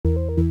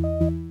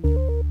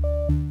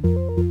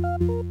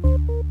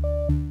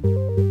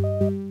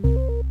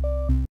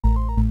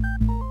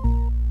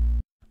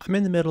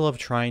in the middle of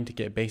trying to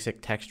get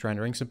basic text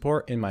rendering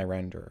support in my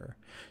renderer.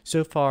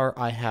 So far,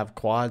 I have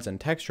quads and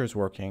textures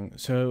working,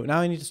 so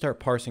now I need to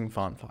start parsing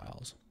font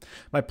files.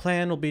 My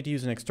plan will be to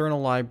use an external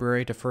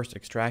library to first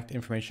extract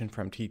information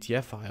from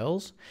TTF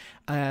files,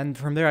 and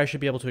from there I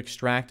should be able to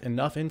extract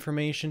enough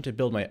information to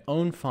build my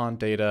own font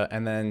data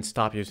and then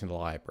stop using the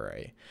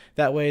library.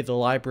 That way, the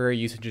library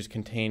usage is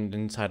contained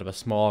inside of a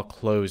small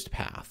closed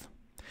path.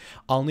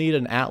 I'll need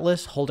an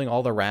atlas holding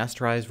all the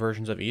rasterized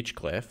versions of each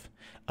glyph,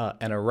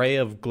 an array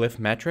of glyph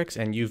metrics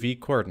and UV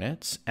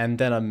coordinates, and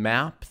then a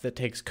map that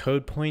takes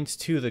code points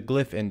to the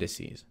glyph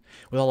indices.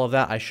 With all of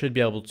that, I should be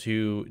able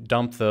to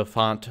dump the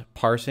font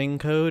parsing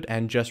code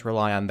and just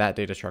rely on that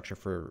data structure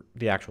for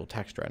the actual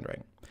text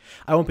rendering.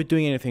 I won't be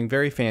doing anything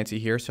very fancy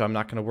here, so I'm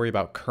not going to worry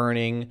about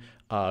kerning,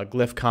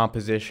 glyph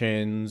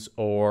compositions,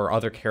 or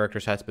other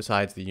character sets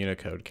besides the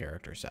Unicode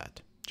character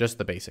set. Just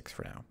the basics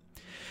for now.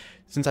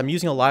 Since I'm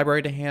using a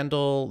library to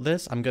handle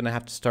this, I'm going to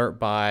have to start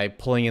by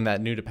pulling in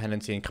that new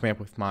dependency and coming up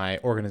with my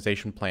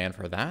organization plan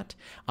for that.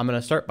 I'm going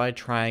to start by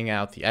trying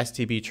out the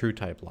STB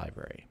Truetype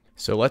library.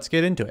 So let's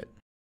get into it.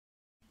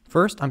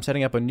 First, I'm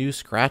setting up a new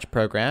Scratch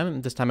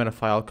program, this time in a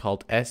file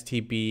called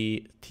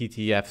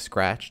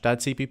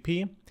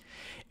stbttfscratch.cpp.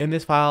 In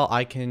this file,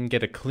 I can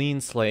get a clean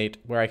slate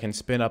where I can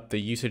spin up the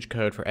usage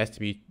code for the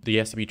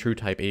STB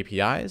Truetype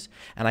APIs,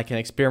 and I can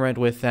experiment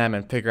with them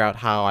and figure out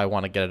how I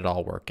want to get it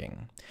all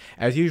working.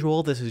 As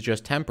usual, this is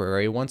just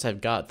temporary. Once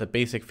I've got the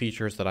basic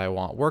features that I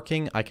want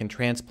working, I can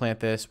transplant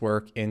this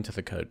work into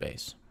the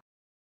codebase.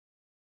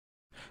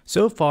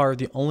 So far,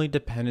 the only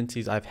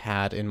dependencies I've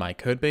had in my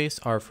codebase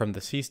are from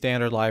the C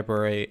standard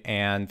library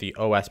and the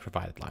OS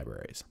provided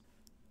libraries.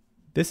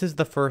 This is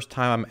the first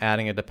time I'm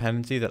adding a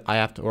dependency that I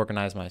have to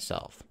organize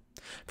myself.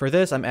 For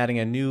this, I'm adding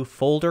a new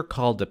folder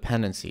called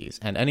Dependencies,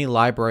 and any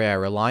library I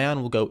rely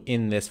on will go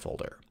in this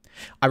folder.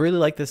 I really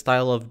like this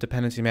style of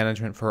dependency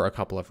management for a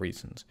couple of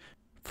reasons.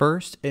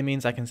 First, it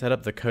means I can set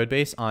up the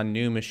codebase on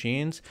new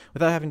machines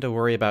without having to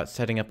worry about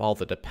setting up all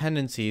the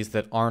dependencies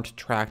that aren't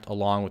tracked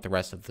along with the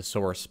rest of the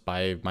source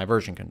by my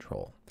version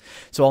control.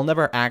 So I'll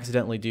never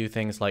accidentally do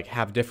things like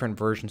have different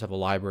versions of a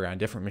library on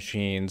different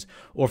machines,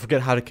 or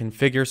forget how to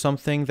configure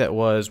something that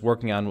was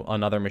working on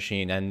another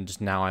machine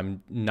and now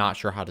I'm not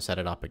sure how to set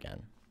it up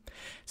again.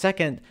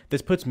 Second,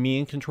 this puts me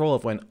in control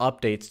of when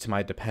updates to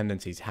my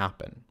dependencies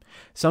happen.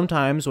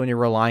 Sometimes when you're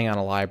relying on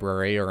a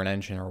library or an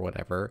engine or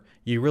whatever,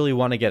 you really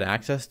want to get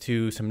access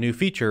to some new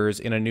features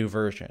in a new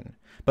version.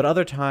 But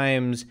other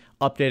times,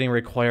 updating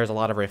requires a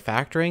lot of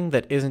refactoring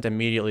that isn't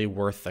immediately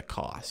worth the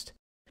cost.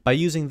 By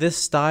using this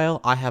style,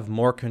 I have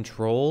more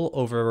control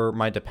over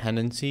my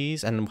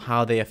dependencies and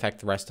how they affect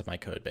the rest of my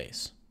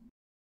codebase.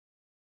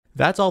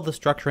 That's all the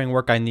structuring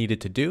work I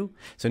needed to do.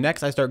 So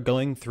next I start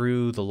going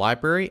through the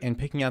library and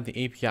picking out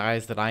the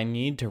APIs that I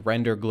need to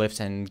render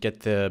glyphs and get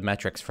the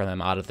metrics for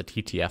them out of the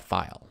TTF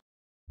file.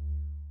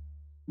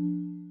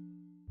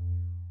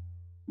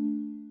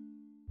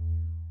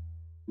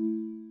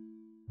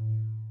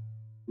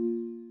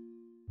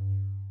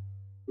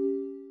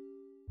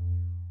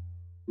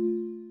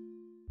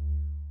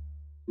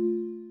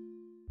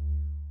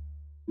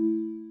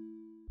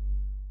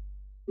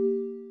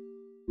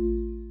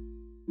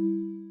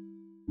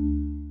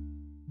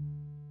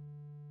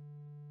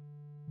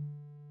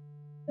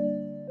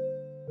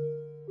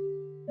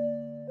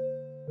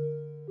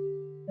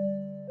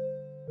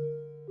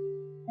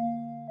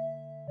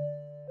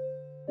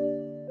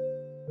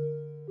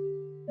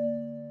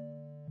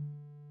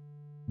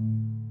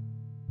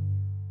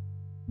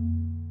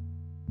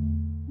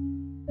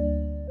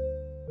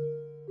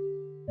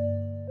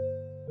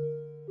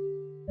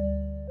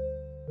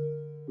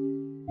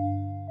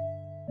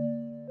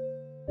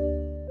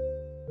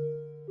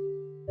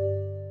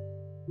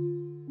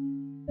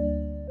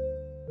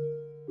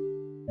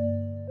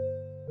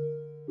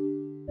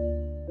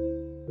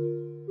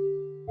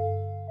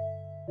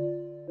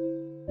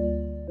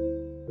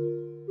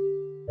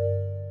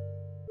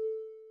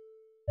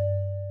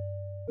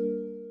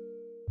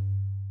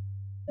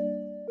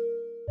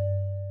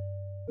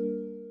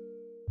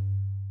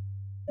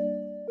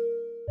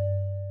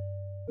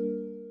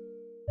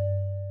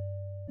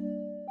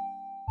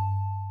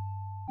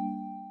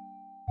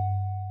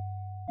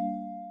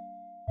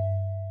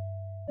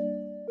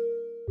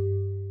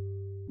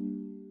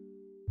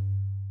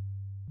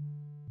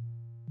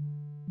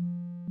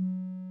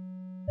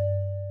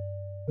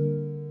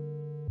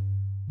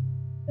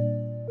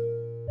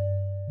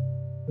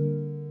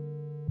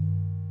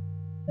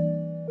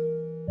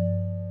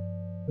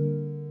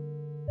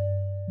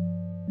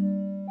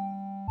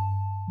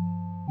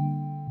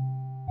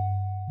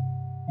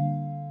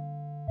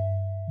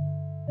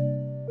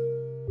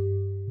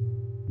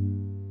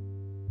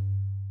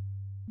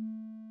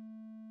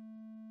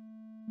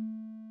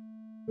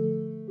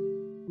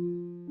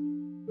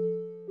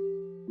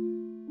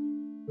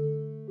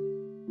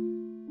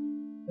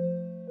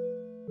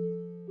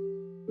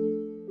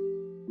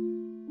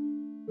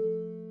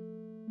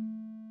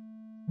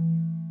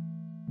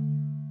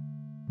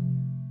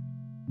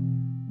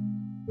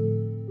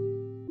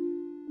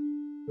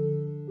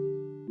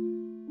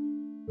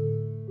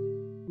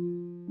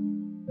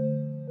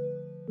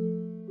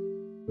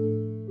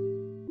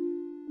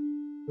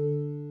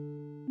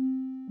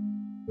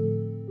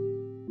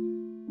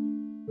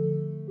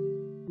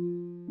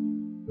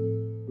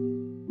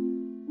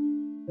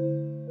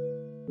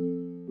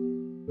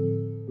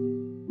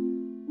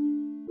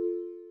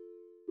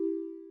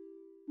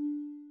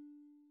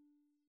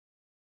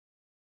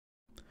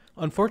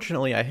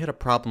 Unfortunately, I hit a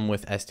problem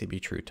with STB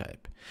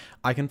Truetype.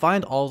 I can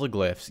find all the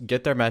glyphs,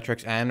 get their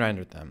metrics, and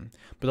render them,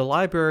 but the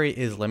library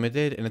is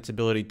limited in its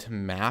ability to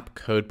map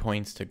code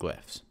points to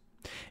glyphs.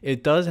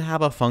 It does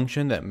have a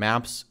function that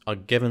maps a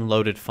given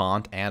loaded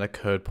font and a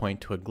code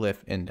point to a glyph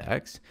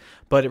index,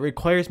 but it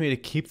requires me to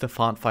keep the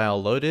font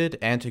file loaded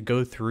and to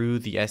go through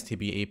the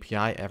STB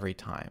API every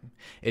time.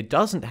 It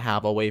doesn't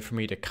have a way for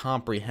me to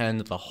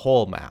comprehend the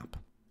whole map.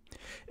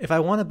 If I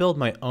want to build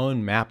my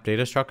own map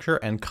data structure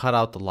and cut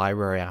out the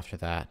library after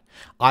that,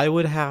 I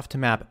would have to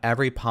map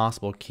every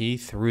possible key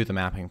through the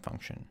mapping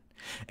function.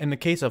 In the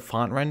case of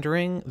font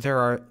rendering, there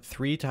are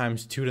 3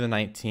 times 2 to the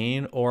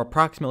 19, or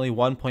approximately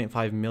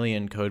 1.5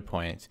 million code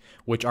points,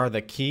 which are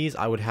the keys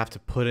I would have to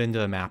put into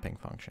the mapping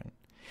function.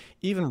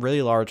 Even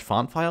really large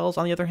font files,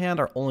 on the other hand,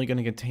 are only going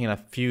to contain a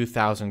few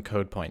thousand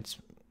code points.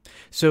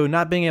 So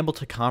not being able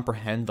to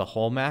comprehend the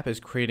whole map is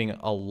creating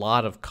a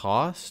lot of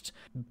cost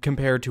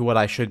compared to what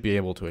I should be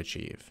able to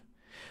achieve.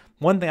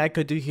 One thing I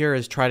could do here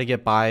is try to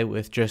get by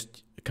with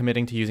just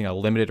committing to using a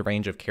limited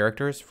range of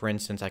characters. For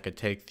instance, I could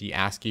take the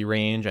ASCII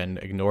range and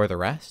ignore the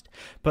rest,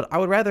 but I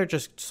would rather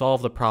just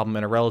solve the problem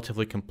in a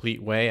relatively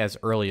complete way as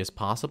early as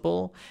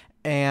possible,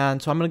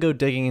 and so I'm going to go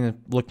digging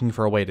and looking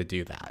for a way to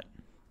do that.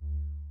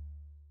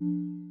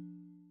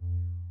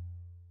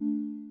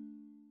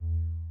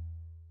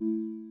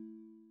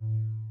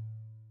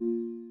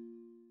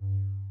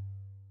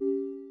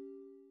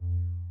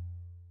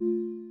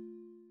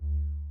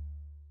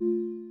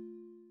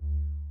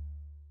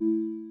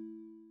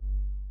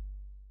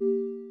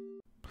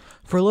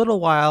 For a little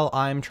while,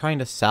 I'm trying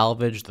to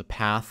salvage the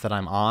path that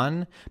I'm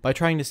on by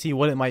trying to see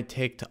what it might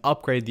take to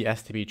upgrade the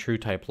STB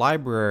Truetype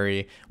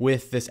library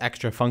with this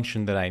extra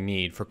function that I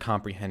need for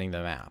comprehending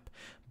the map.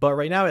 But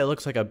right now it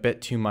looks like a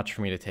bit too much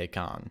for me to take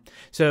on.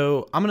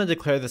 So I'm going to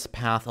declare this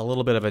path a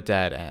little bit of a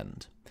dead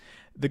end.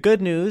 The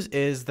good news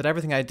is that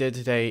everything I did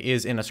today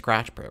is in a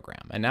Scratch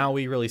program, and now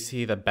we really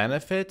see the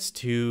benefits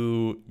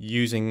to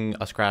using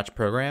a Scratch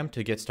program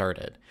to get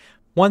started.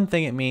 One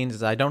thing it means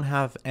is I don't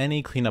have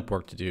any cleanup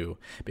work to do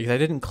because I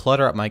didn't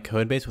clutter up my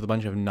code base with a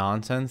bunch of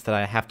nonsense that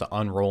I have to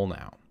unroll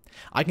now.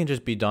 I can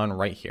just be done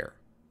right here.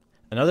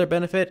 Another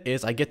benefit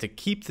is I get to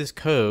keep this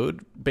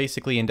code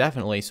basically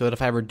indefinitely, so that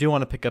if I ever do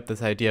want to pick up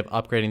this idea of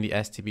upgrading the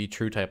STB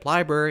Truetype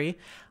library,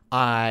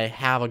 I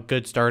have a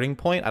good starting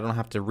point. I don't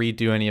have to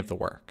redo any of the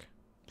work.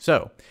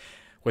 So,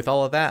 with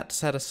all of that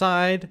set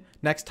aside,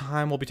 next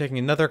time we'll be taking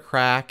another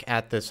crack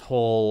at this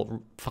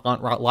whole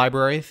font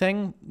library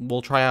thing.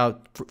 We'll try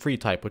out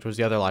Freetype, which was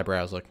the other library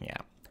I was looking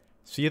at.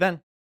 See you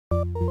then.